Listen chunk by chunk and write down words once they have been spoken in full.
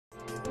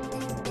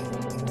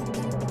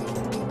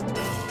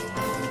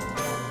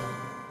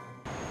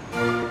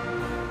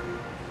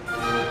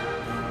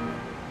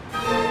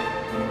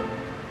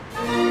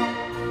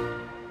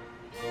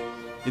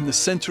In the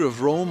center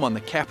of Rome on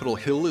the Capitol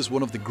Hill is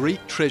one of the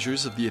great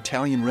treasures of the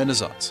Italian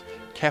Renaissance,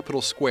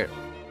 Capitol Square.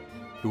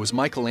 It was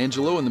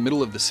Michelangelo in the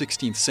middle of the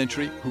 16th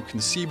century who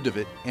conceived of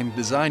it and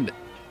designed it.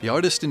 The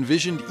artist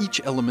envisioned each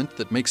element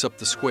that makes up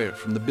the square,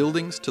 from the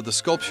buildings to the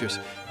sculptures,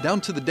 down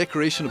to the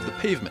decoration of the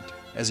pavement,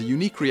 as a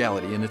unique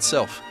reality in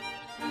itself.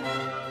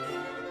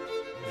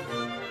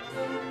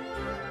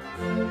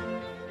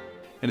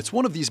 And it's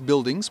one of these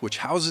buildings which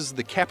houses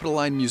the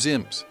Capitoline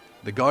Museums,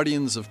 the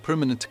guardians of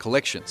permanent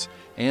collections,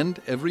 and,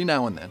 every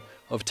now and then,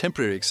 of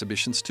temporary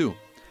exhibitions too,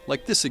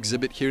 like this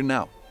exhibit here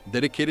now,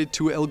 dedicated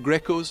to El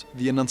Greco's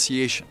The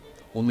Annunciation.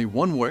 Only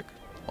one work,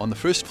 on the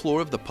first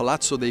floor of the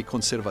Palazzo dei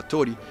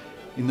Conservatori,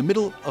 in the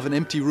middle of an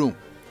empty room.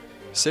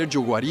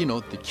 Sergio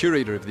Guarino, the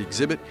curator of the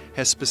exhibit,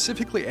 has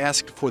specifically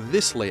asked for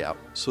this layout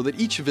so that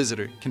each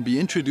visitor can be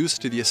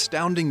introduced to the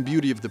astounding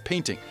beauty of the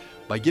painting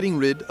by getting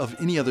rid of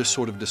any other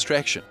sort of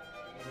distraction.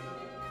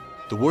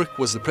 The work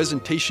was the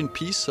presentation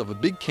piece of a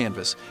big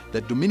canvas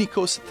that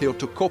Dominikos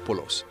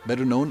Theotokopoulos,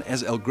 better known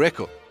as El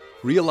Greco,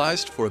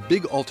 realized for a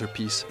big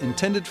altarpiece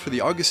intended for the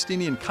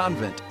Augustinian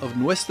convent of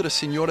Nuestra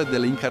Señora de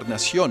la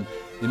Encarnación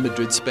in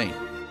Madrid, Spain.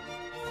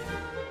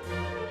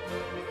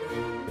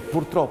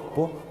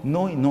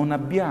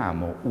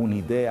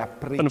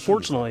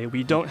 Unfortunately,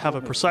 we don't have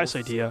a precise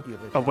idea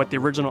of what the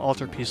original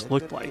altarpiece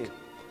looked like.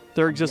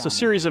 There exists a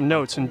series of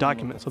notes and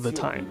documents of the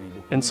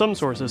time, and some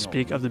sources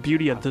speak of the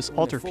beauty of this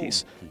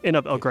altarpiece and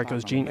of El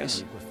Greco's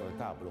genius.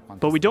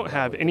 But we don't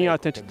have any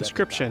authentic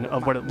description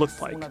of what it looked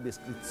like.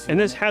 And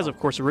this has, of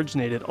course,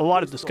 originated a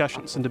lot of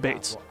discussions and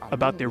debates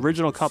about the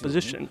original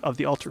composition of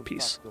the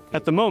altarpiece.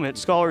 At the moment,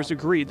 scholars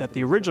agree that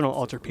the original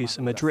altarpiece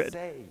in Madrid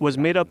was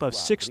made up of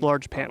 6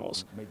 large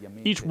panels,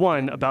 each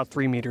one about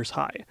 3 meters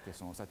high,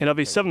 and of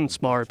a 7th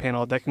smaller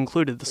panel that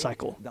concluded the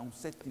cycle.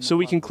 So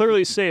we can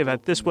clearly say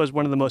that this was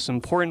one of the most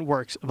important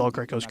works of El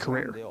Greco's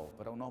career.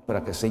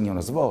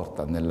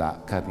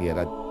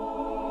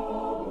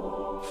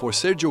 For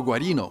Sergio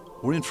Guarino,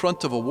 we're in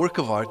front of a work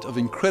of art of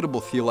incredible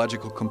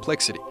theological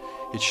complexity.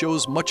 It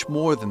shows much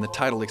more than the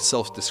title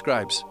itself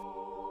describes.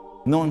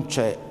 The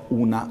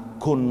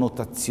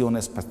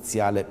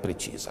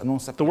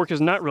work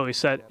is not really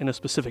set in a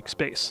specific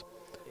space.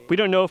 We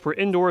don't know if we're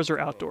indoors or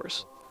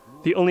outdoors.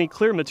 The only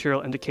clear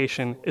material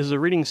indication is the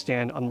reading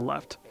stand on the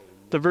left.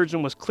 The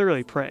Virgin was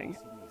clearly praying.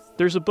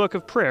 There's a book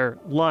of prayer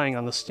lying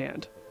on the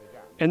stand.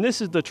 And this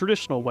is the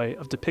traditional way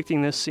of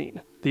depicting this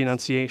scene, the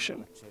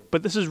Annunciation.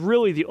 But this is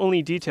really the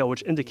only detail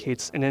which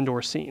indicates an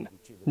indoor scene,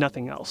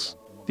 nothing else.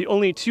 The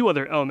only 2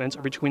 other elements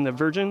are between the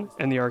Virgin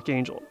and the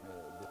Archangel.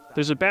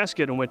 There's a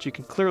basket in which you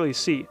can clearly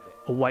see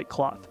a white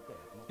cloth.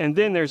 And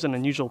then there's an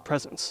unusual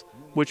presence,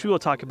 which we will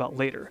talk about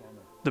later,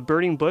 the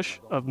burning bush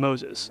of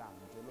Moses.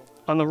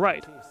 On the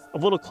right, a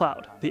little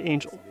cloud, the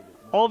angel.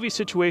 All of these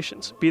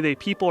situations, be they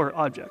people or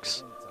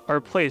objects,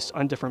 are placed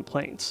on different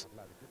planes.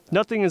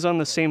 Nothing is on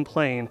the same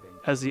plane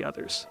as the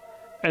others.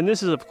 And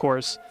this is, of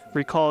course,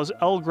 recalls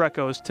El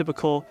Greco's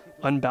typical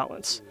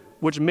unbalance,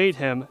 which made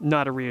him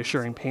not a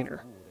reassuring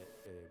painter.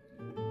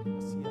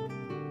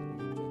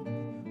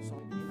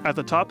 At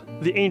the top,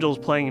 the angels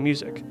playing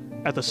music.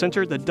 At the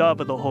center, the dove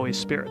of the Holy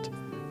Spirit.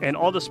 And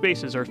all the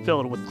spaces are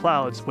filled with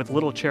clouds with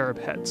little cherub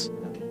heads.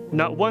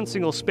 Not one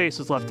single space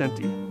is left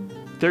empty.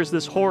 There's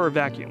this horror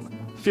vacuum,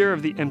 fear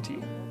of the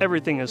empty.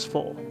 Everything is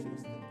full.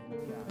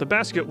 The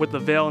basket with the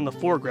veil in the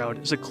foreground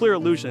is a clear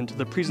allusion to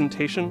the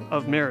presentation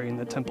of Mary in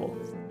the temple.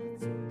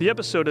 The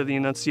episode of the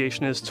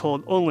Annunciation is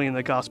told only in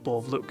the Gospel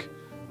of Luke.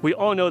 We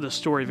all know the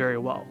story very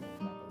well.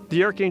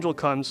 The Archangel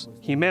comes,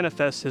 he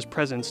manifests his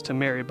presence to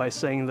Mary by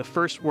saying the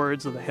first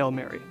words of the Hail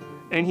Mary,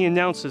 and he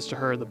announces to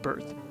her the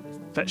birth,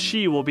 that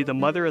she will be the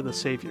mother of the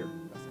Savior.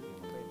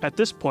 At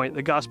this point,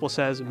 the Gospel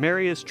says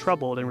Mary is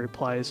troubled and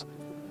replies,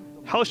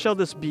 "How shall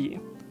this be,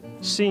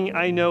 seeing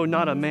I know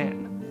not a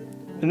man?"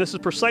 And this is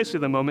precisely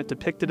the moment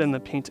depicted in the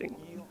painting.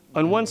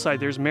 On one side,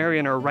 there's Mary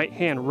and her right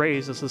hand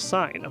raised as a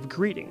sign of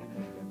greeting,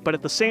 but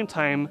at the same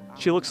time,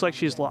 she looks like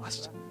she's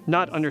lost,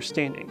 not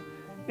understanding.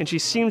 And she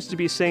seems to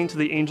be saying to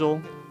the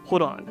angel,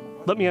 "Hold on,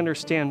 let me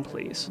understand,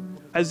 please,"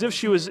 as if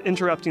she was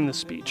interrupting the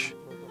speech.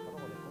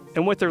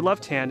 And with her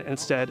left hand,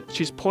 instead,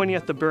 she's pointing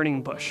at the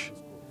burning bush.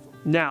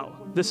 Now,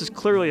 this is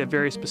clearly a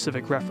very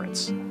specific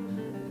reference.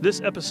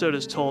 This episode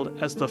is told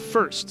as the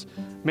first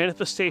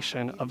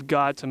manifestation of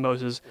God to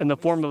Moses in the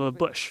form of a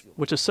bush,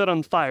 which is set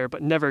on fire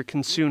but never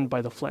consumed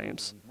by the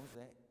flames.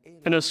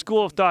 And a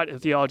school of thought in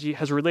theology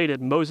has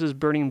related Moses'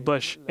 burning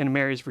bush and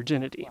Mary's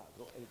virginity.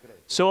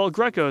 So El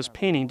Greco's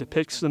painting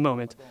depicts the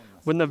moment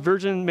when the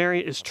Virgin Mary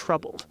is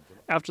troubled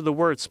after the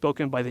words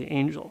spoken by the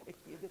angel,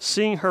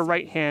 seeing her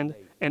right hand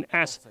and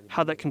asks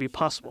how that can be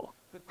possible,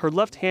 her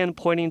left hand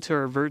pointing to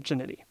her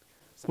virginity.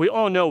 We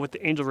all know what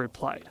the angel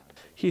replied.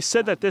 He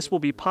said that this will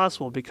be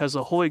possible because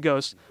the Holy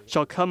Ghost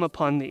shall come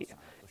upon thee.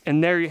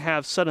 And there you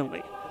have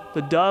suddenly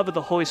the dove of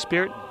the Holy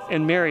Spirit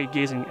and Mary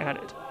gazing at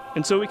it.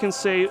 And so we can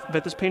say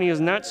that this painting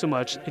is not so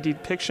much a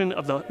depiction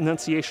of the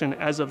Annunciation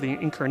as of the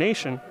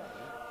Incarnation.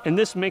 And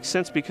this makes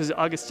sense because the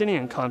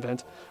Augustinian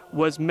convent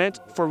was meant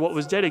for what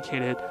was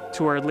dedicated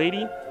to Our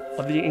Lady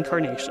of the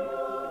Incarnation.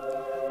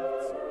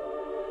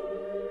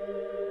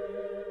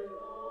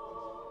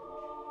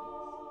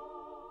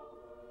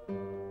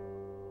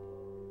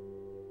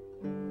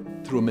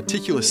 Through a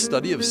meticulous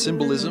study of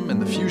symbolism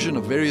and the fusion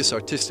of various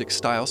artistic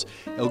styles,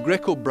 El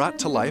Greco brought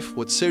to life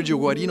what Sergio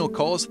Guarino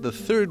calls the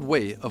third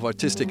way of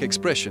artistic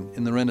expression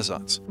in the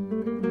Renaissance.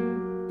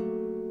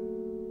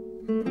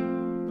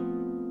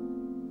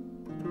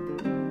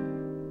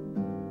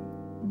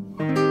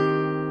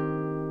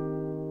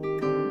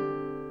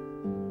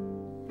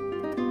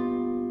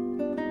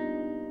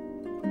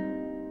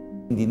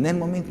 Nel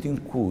momento in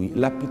cui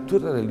la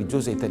pittura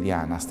religiosa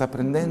italiana sta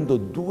prendendo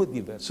due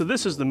diverse... So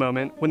this is the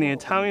moment when the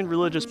Italian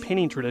religious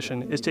painting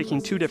tradition is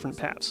taking two different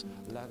paths.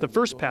 The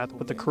first path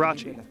with the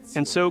Carracci,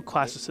 and so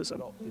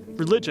classicism.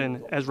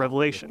 Religion as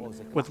revelation,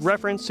 with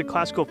reference to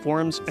classical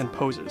forms and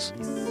poses.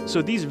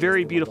 So these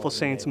very beautiful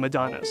saints and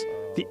Madonnas,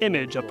 the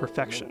image of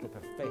perfection.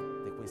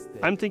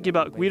 I'm thinking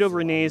about Guido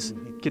René's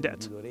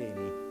Cadet.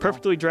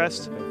 Perfectly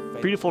dressed,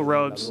 beautiful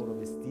robes.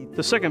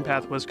 The second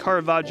path was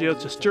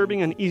Caravaggio's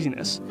disturbing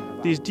uneasiness,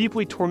 these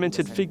deeply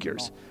tormented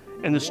figures,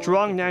 and the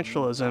strong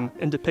naturalism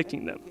in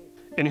depicting them.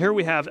 And here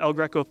we have El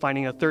Greco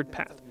finding a third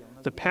path,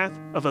 the path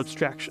of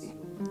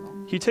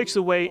abstraction. He takes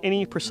away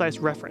any precise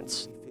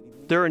reference.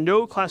 There are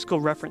no classical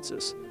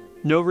references,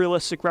 no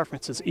realistic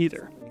references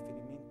either.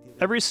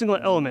 Every single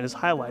element is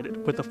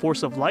highlighted with the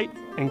force of light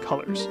and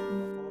colors.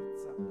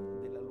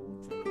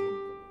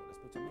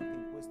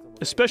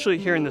 Especially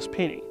here in this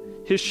painting,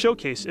 his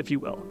showcase, if you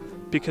will,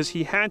 because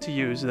he had to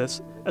use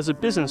this as a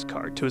business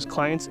card to his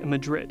clients in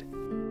Madrid.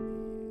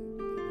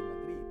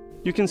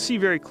 You can see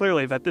very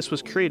clearly that this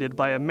was created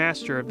by a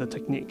master of the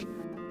technique,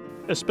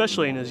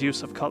 especially in his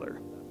use of color.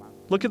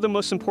 Look at the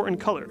most important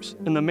colors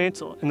in the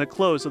mantle and the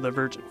clothes of the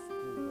Virgin.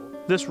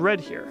 This red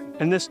here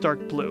and this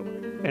dark blue,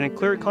 and in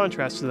clear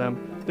contrast to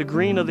them, the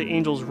green of the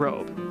angel's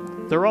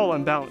robe. They're all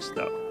unbalanced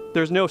though.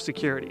 There's no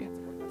security.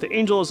 The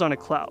angel is on a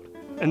cloud,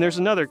 and there's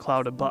another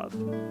cloud above.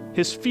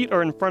 His feet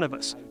are in front of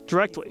us,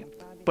 directly,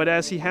 but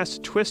as he has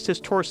to twist his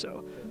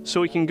torso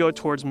so he can go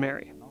towards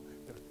Mary.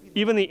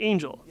 Even the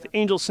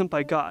angel sent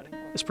by God,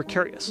 is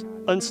precarious,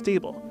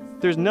 unstable.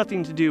 There's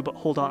nothing to do but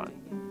hold on.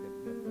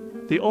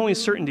 The only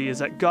certainty is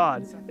that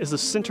God is the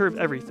center of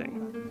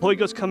everything. The Holy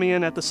Ghost coming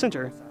in at the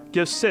center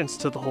gives sense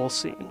to the whole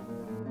scene.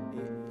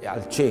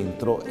 Al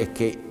centro e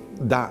che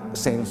dà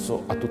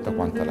senso a tutta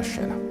quanta la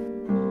scena.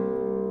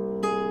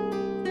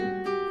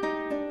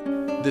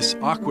 This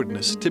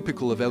awkwardness,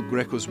 typical of El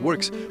Greco's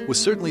works, was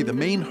certainly the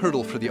main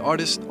hurdle for the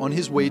artist on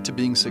his way to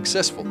being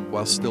successful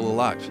while still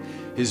alive.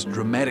 His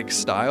dramatic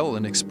style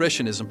and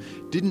expressionism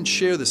didn't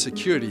share the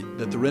security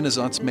that the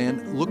Renaissance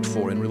man looked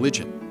for in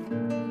religion.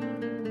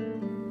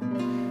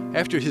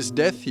 After his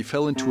death, he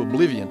fell into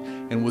oblivion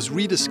and was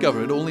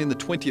rediscovered only in the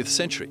 20th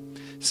century.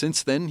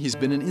 Since then, he's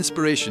been an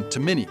inspiration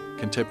to many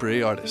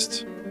contemporary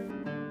artists.